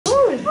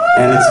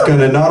And it's going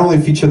to not only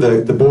feature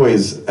the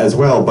boys as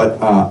well, but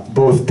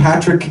both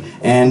Patrick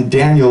and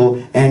Daniel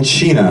and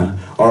Sheena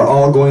are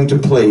all going to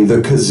play the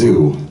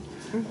kazoo.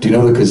 Do you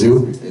know the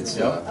kazoo?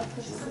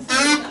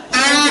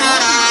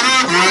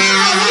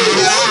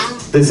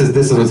 This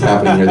is what's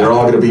happening here. They're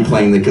all going to be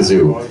playing the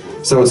kazoo.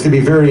 So it's going to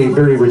be very,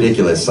 very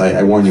ridiculous.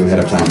 I warn you ahead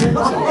of time.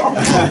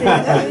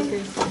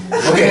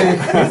 Okay,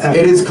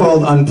 it is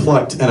called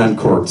Unplucked and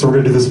Uncorked. So we're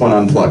going to do this one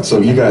unplugged. So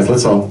you guys,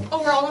 let's all...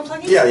 Oh, we're all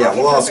unplugging? Yeah,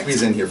 we'll all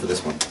squeeze in here for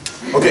this one.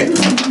 Okay,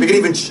 we can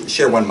even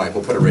share one mic.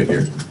 We'll put it right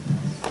here.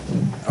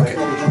 Okay.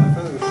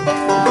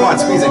 Come on,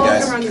 squeeze in,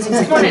 guys.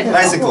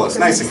 Nice and close,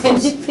 nice and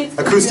close.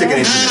 Acoustic and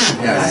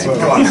instrument. Yeah,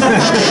 come on.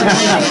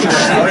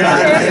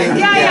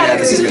 Yeah,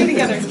 this is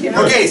together.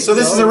 Okay, so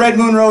this is a Red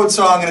Moon Road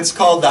song, and it's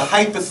called The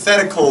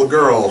Hypothetical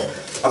Girl.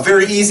 A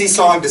very easy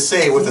song to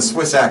say with a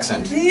Swiss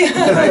accent. Yeah.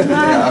 Right?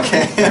 Yeah,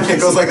 okay. It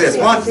goes like this.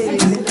 1,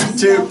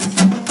 2,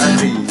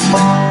 3.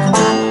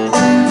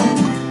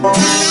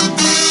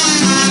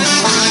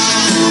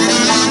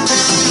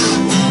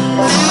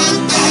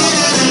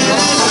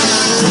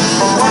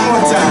 One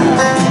more time.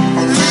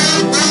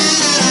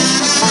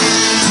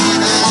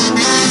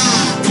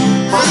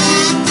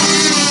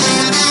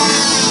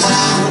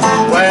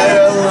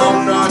 Well,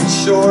 I'm not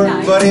sure,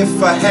 but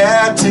if I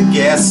had to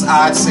guess,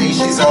 I'd say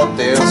she's out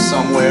there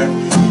somewhere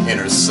in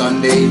her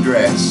Sunday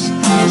dress.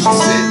 She's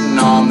sitting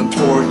on the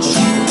porch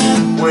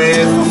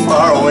with a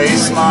faraway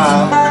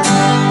smile.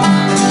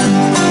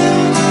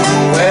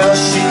 Well,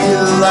 she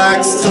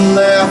likes to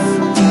laugh,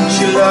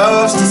 she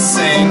loves to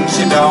sing,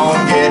 she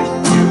don't get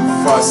too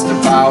fussed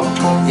about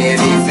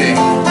anything.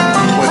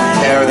 With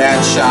hair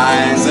that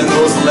shines and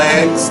those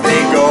legs,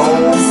 they go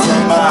for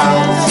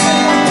miles.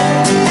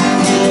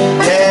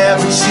 Yeah,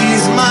 but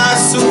she's my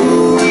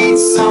sweet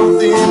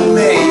something,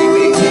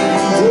 baby.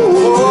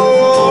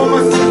 Oh,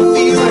 my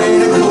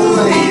theoretical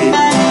lady.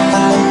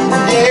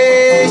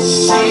 Yeah,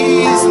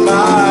 she's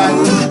my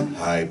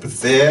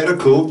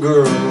hypothetical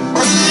girl.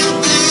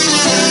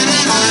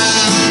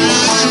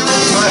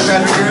 Alright,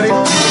 Patrick, you ready?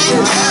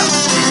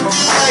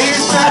 Alright,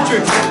 here's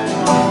Patrick.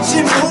 She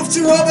moved to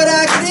Robert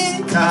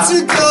to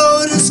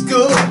go to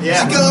school.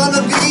 Yeah. She's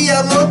gonna be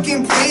out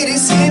looking pretty,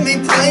 see me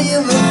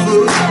playing the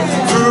fool.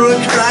 Through a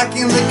crack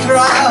in the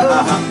crowd,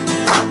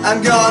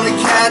 I'm gonna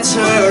catch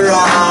her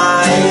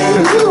eye.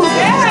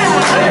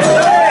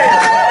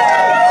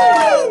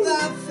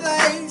 That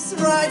face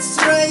right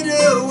straight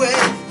away,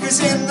 'cause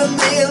in the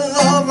middle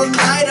of the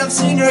night I've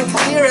seen her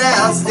clear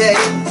as day.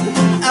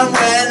 And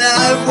when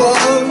I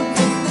woke,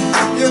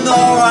 you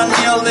know I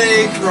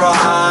nearly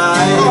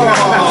cried.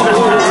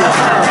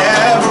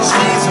 Yeah, but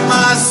she's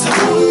my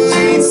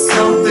sweet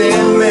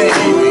something,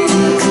 maybe.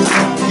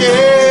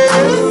 Yeah,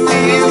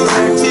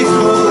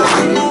 theoretical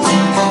lady.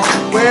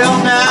 Well,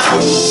 now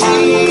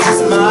she's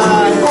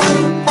my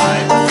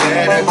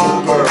hypothetical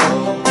girl.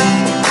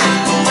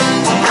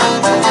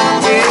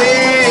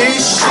 Yeah,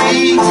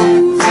 she's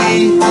the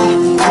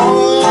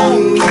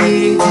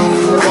only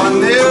one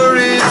there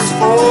is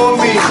for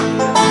me.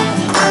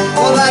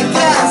 Well, I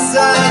guess I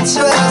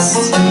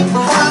just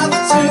have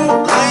to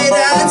wait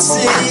and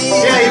see.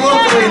 Yeah, you will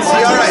wait and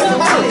see. Alright,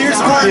 here's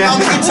Martin on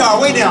the guitar,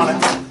 way down it.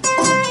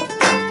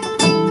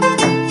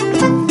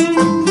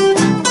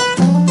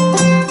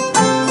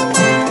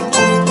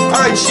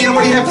 Alright, Sheena,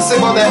 what do you have to say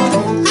about that?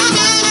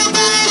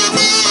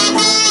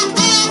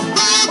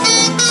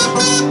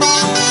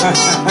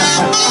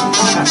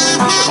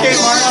 Okay,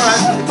 Martin,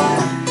 alright.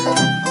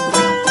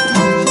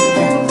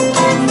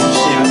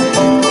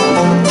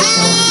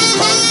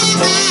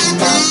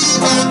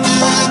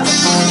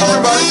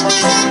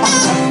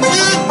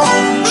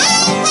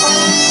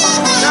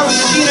 That was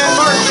Sheena and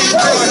Martin.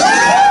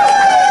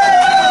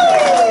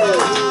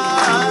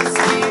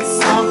 Sweet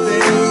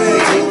something,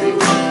 baby.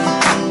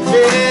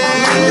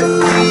 Yeah,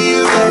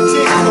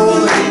 theoretical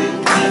lady.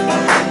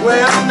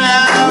 Well,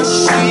 now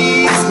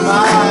she's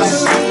my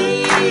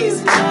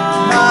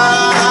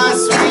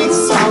sweet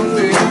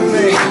something,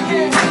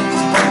 baby.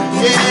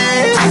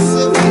 Yes, a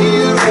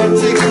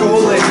theoretical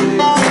lady.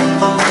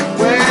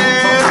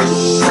 Well,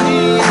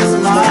 she's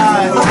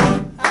my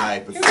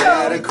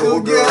hypothetical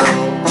girl.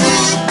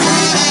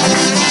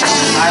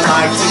 I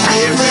like to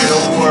give it a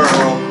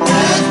whirl.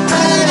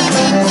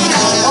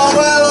 Oh,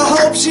 well, I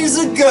hope she's a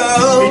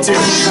girl. Me too.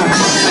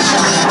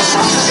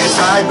 It's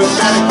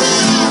hypothetical.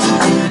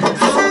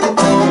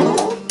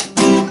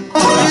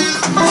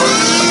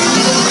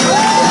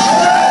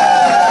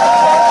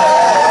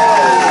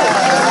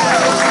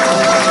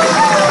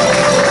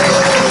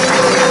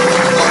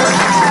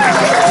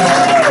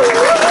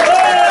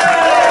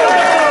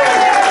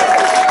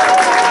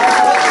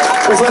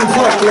 It was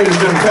Unplugged, ladies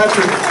and gentlemen.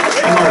 Patrick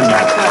and Martin.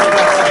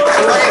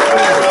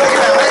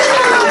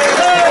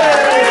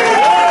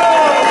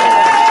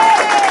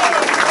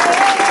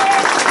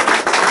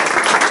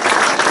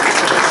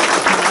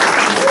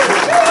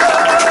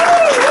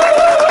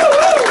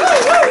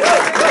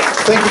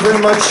 Thank you very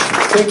much.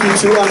 Thank you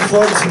to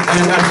Unplugged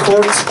and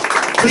Uncorked.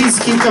 Please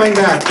keep coming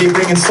back. You're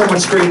bringing so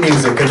much great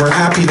music, and we're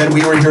happy that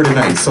we were here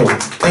tonight. So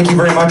thank you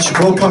very much.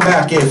 We'll come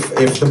back if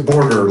the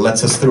border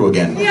lets us through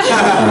again.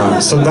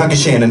 So danke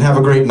schön, and have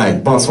a great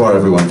night. Bonsoir,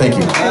 everyone. Thank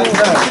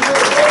you.